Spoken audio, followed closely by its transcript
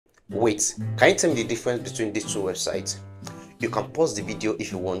Wait, can you tell me the difference between these two websites? You can pause the video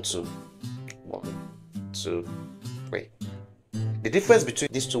if you want to. 1, 2, 3. The difference between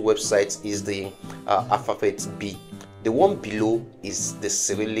these two websites is the alphabet B. The one below is the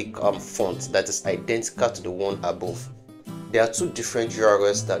Cyrillic font that is identical to the one above. There are two different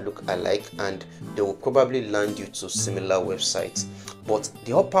URLs that look alike and they will probably land you to similar websites. But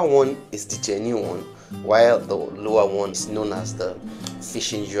the upper one is the genuine one, while the lower one is known as the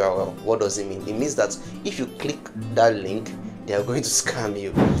phishing URL. What does it mean? It means that if you click that link, they are going to scam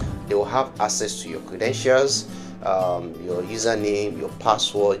you. They will have access to your credentials, your username, your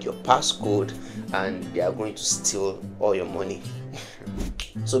password, your passcode, and they are going to steal all your money.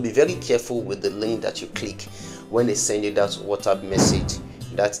 So be very careful with the link that you click when they send you that WhatsApp message,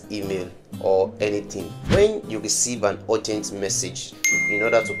 that email, or anything. When you receive an urgent message, in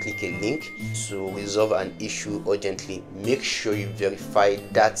order to click a link to resolve an issue urgently, make sure you verify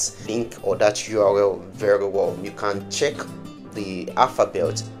that link or that URL very well. You can check the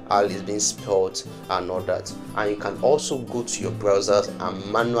alphabet, how it's being spelled and all that, and you can also go to your browsers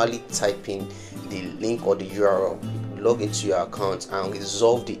and manually type in the link or the URL, log into your account and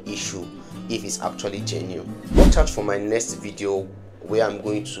resolve the issue if it's actually genuine. Watch out for my next video where I'm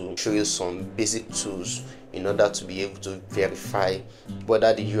going to show you some basic tools in order to be able to verify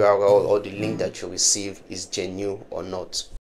whether the URL or the link that you receive is genuine or not.